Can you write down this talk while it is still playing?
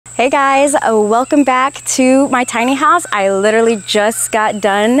Hey guys, welcome back to my tiny house. I literally just got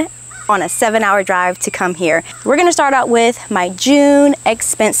done on a 7-hour drive to come here. We're gonna start out with my June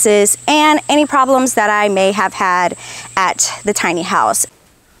expenses and any problems that I may have had at the tiny house.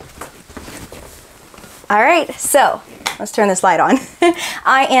 All right, so let's turn this light on.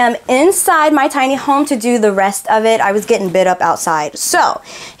 I am inside my tiny home to do the rest of it. I was getting bit up outside. So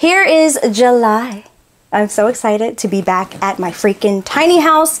here is July. I'm so excited to be back at my freaking tiny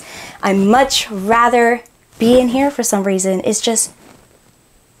house. I much rather be in here for some reason. It's just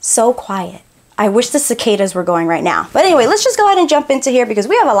so quiet. I wish the cicadas were going right now. But anyway, let's just go ahead and jump into here because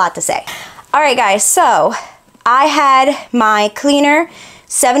we have a lot to say. All right, guys, so I had my cleaner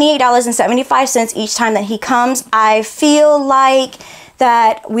 $78.75 each time that he comes. I feel like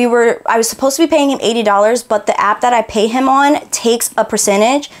that I was supposed to be paying him $80, but the app that I pay him on takes a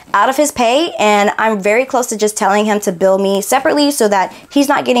percentage out of his pay, and I'm very close to just telling him to bill me separately so that he's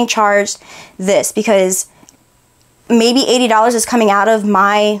not getting charged this, because maybe $80 is coming out of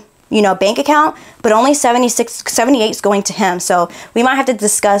my bank account, but only 78 is going to him. So we might have to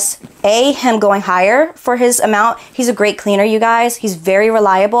discuss him going higher for his amount. He's a great cleaner, you guys. He's very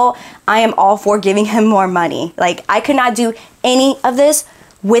reliable. I am all for giving him more money. Like, I could not do any of this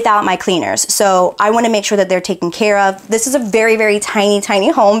without my cleaners. So I want to make sure that they're taken care of. This is a very, very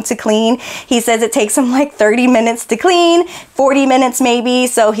tiny home to clean. He says it takes him like 30 minutes to clean, 40 minutes maybe.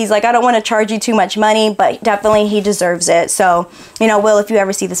 So he's like, I don't want to charge you too much money, but definitely he deserves it. So, Will, if you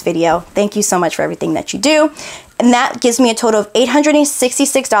ever see this video, thank you so much for everything that you do. And that gives me a total of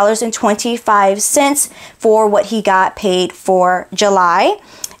 $866.25 for what he got paid for July.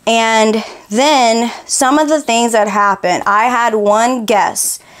 And then some of the things that happened, I had one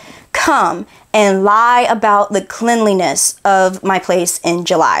guest come and lie about the cleanliness of my place in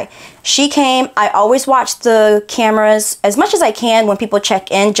July. She came. I always watch the cameras as much as I can when people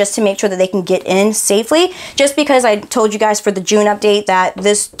check in, just to make sure that they can get in safely. Just because I told you guys for the June update that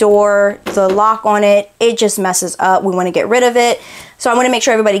this door, the lock on it, it just messes up. We want to get rid of it. So I want to make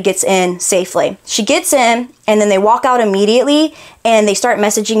sure everybody gets in safely. She gets in and then they walk out immediately and they start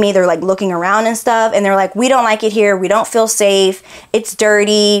messaging me. They're like looking around and stuff. And they're like, we don't like it here. We don't feel safe. It's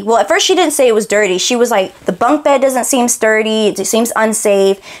dirty. Well, at first she didn't say it was dirty. She was like, the bunk bed doesn't seem sturdy. It seems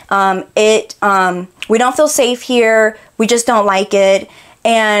unsafe. We don't feel safe here. We just don't like it.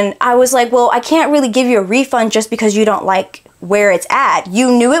 And I was like, well, I can't really give you a refund just because you don't like where it's at.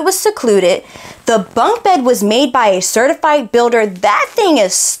 You knew it was secluded. The bunk bed was made by a certified builder. That thing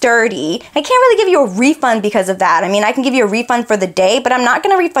is sturdy. I can't really give you a refund because of that. I mean, I can give you a refund for the day, but I'm not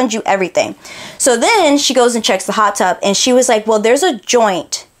going to refund you everything. So then she goes and checks the hot tub and she was like, well, there's a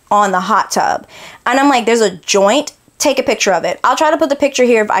joint on the hot tub. And I'm like, there's a joint? Take a picture of it. I'll try to put the picture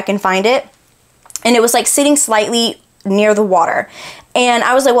here if I can find it. And it was like sitting slightly near the water. And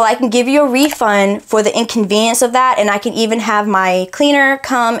I was like, well, I can give you a refund for the inconvenience of that. And I can even have my cleaner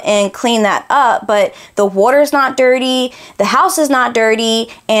come and clean that up. But the water's not dirty. The house is not dirty.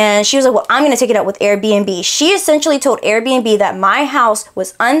 And she was like, well, I'm going to take it up with Airbnb. She essentially told Airbnb that my house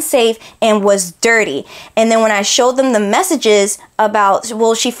was unsafe and was dirty. And then when I showed them the messages about,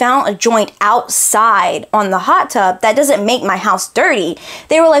 well, she found a joint outside on the hot tub, that doesn't make my house dirty.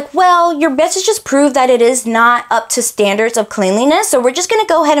 They were like, well, your messages prove that it is not up to standards of cleanliness. So we're just going to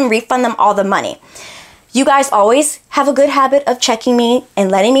go ahead and refund them all the money. You guys always have a good habit of checking me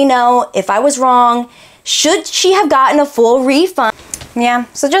and letting me know if I was wrong. Should she have gotten a full refund? Yeah,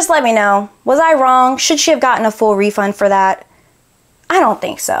 so just let me know. Was I wrong? Should she have gotten a full refund for that? I don't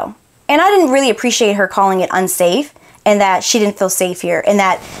think so. And I didn't really appreciate her calling it unsafe and that she didn't feel safe here and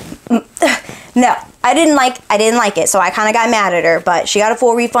that no, I didn't like it. So I kind of got mad at her, but she got a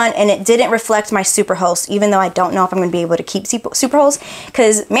full refund and it didn't reflect my Superhost, even though I don't know if I'm going to be able to keep Superhost,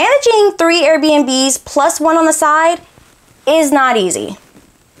 because managing 3 Airbnbs plus one on the side is not easy.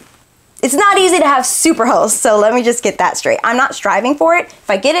 It's not easy to have Superhost, so let me just get that straight. I'm not striving for it. If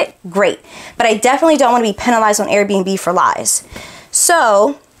I get it, great. But I definitely don't want to be penalized on Airbnb for lies.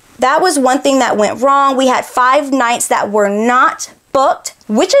 So that was one thing that went wrong. We had 5 nights that were not booked,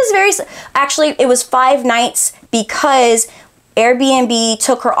 which is actually, it was 5 nights because Airbnb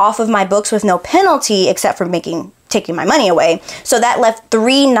took her off of my books with no penalty except for taking my money away. So that left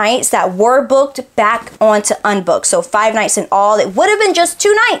 3 nights that were booked back onto unbooked. So 5 nights in all. It would have been just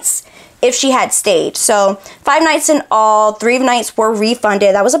 2 nights if she had stayed. So 5 nights in all, 3 nights were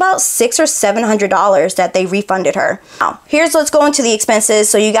refunded. That was about $600 or $700 that they refunded her. Now, let's go into the expenses.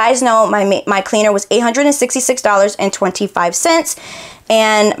 So you guys know my cleaner was $866.25.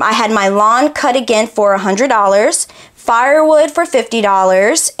 And I had my lawn cut again for $100. Firewood for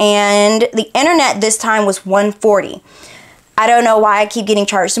 $50, and the internet this time was $140. I don't know why I keep getting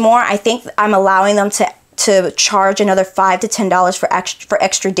charged more. I think I'm allowing them to charge another $5 to $10 for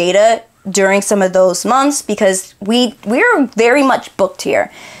extra data during some of those months, because we're very much booked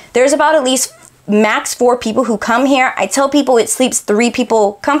here. There's about at least max 4 people who come here. I tell people it sleeps 3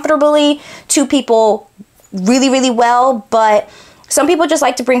 people comfortably, 2 people really, really well, but some people just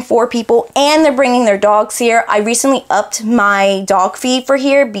like to bring 4 people, and they're bringing their dogs here. I recently upped my dog fee for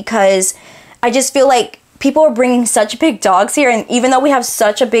here because I just feel like people are bringing such big dogs here, and even though we have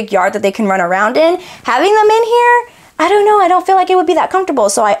such a big yard that they can run around in, having them in here, I don't know, I don't feel like it would be that comfortable.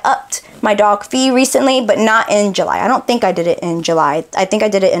 So I upped my dog fee recently, but not in July. I don't think I did it in July. I think I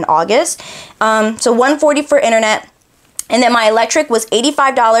did it in August. So $140 for internet, and then my electric was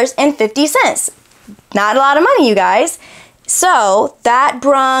 $85.50. Not a lot of money, you guys. So that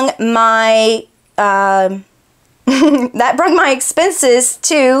brung my that brought my expenses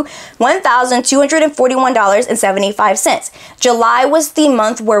to $1,241.75. July was the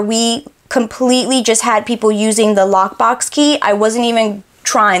month where we completely just had people using the lockbox key. I wasn't even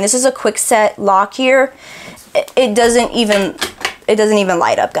trying. This is a quick set lock here. It doesn't even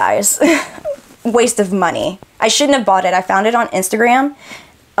light up, guys. Waste of money. I shouldn't have bought it. I found it on Instagram.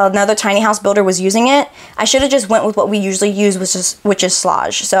 Another tiny house builder was using it. I should have just went with what we usually use, which is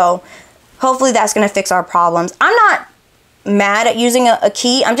Sludge. So hopefully that's going to fix our problems. I'm not mad at using a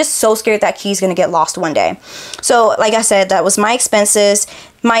key. I'm just so scared that key is going to get lost one day. So like I said, that was my expenses.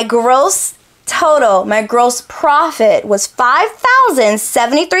 My gross total, my gross profit was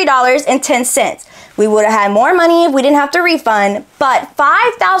 $5,073.10. We would have had more money if we didn't have to refund, but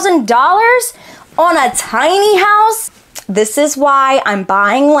 $5,000 on a tiny house? This is why I'm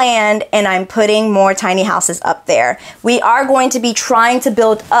buying land and I'm putting more tiny houses up there. We are going to be trying to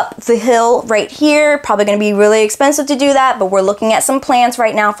build up the hill right here. Probably going to be really expensive to do that, but we're looking at some plans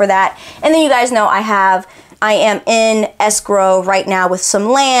right now for that. And then you guys know I am in escrow right now with some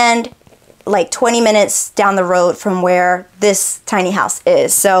land like 20 minutes down the road from where this tiny house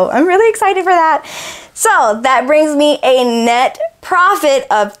is. So I'm really excited for that. So that brings me a net profit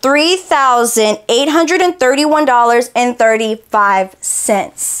of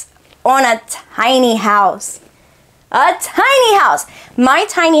 $3,831.35 on a tiny house. A tiny house. My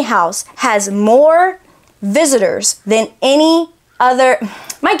tiny house has more visitors than any other.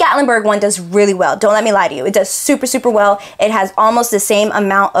 My Gatlinburg one does really well. Don't let me lie to you. It does super, super well. It has almost the same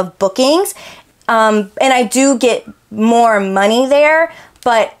amount of bookings. And I do get more money there.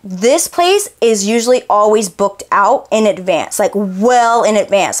 But this place is usually always booked out in advance, like well in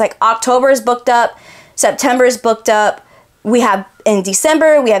advance. Like October is booked up, September is booked up. We have in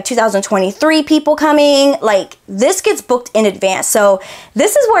December, we have 2023 people coming. Like this gets booked in advance. So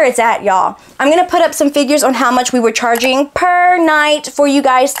this is where it's at, y'all. I'm gonna put up some figures on how much we were charging per night for you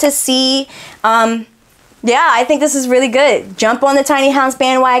guys to see. Yeah, I think this is really good. Jump on the tiny house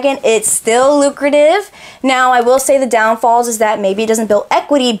bandwagon. It's still lucrative. Now, I will say the downfalls is that maybe it doesn't build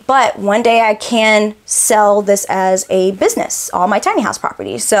equity, but one day I can sell this as a business, all my tiny house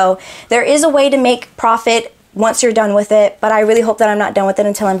properties. So there is a way to make profit once you're done with it, but I really hope that I'm not done with it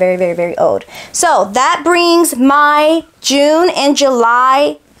until I'm very, very, very old. So that brings my June and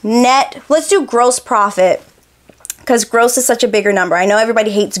July net. Let's do gross profit, because gross is such a bigger number. I know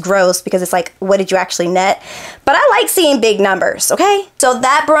everybody hates gross because it's like, what did you actually net? But I like seeing big numbers, okay? So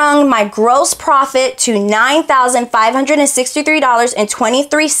that brung my gross profit to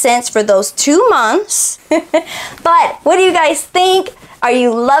 $9,563.23 for those 2 months. But what do you guys think? Are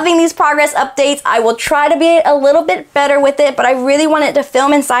you loving these progress updates? I will try to be a little bit better with it, but I really wanted to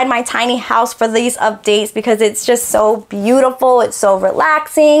film inside my tiny house for these updates because it's just so beautiful. It's so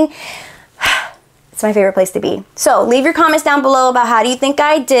relaxing. It's my favorite place to be. So leave your comments down below about how do you think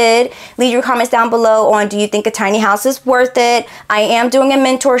I did. Leave your comments down below on do you think a tiny house is worth it. I am doing a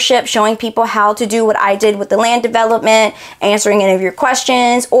mentorship showing people how to do what I did with the land development, answering any of your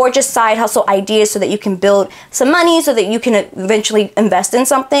questions, or just side hustle ideas so that you can build some money so that you can eventually invest in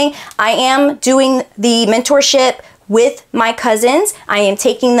something. I am doing the mentorship with my cousins. I am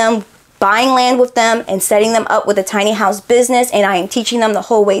taking them, buying land with them and setting them up with a tiny house business, and I am teaching them the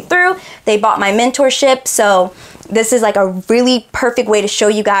whole way through. They bought my mentorship, so this is like a really perfect way to show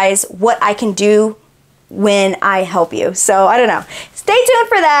you guys what I can do when I help you. So I don't know. Stay tuned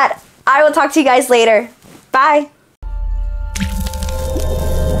for that. I will talk to you guys later. Bye.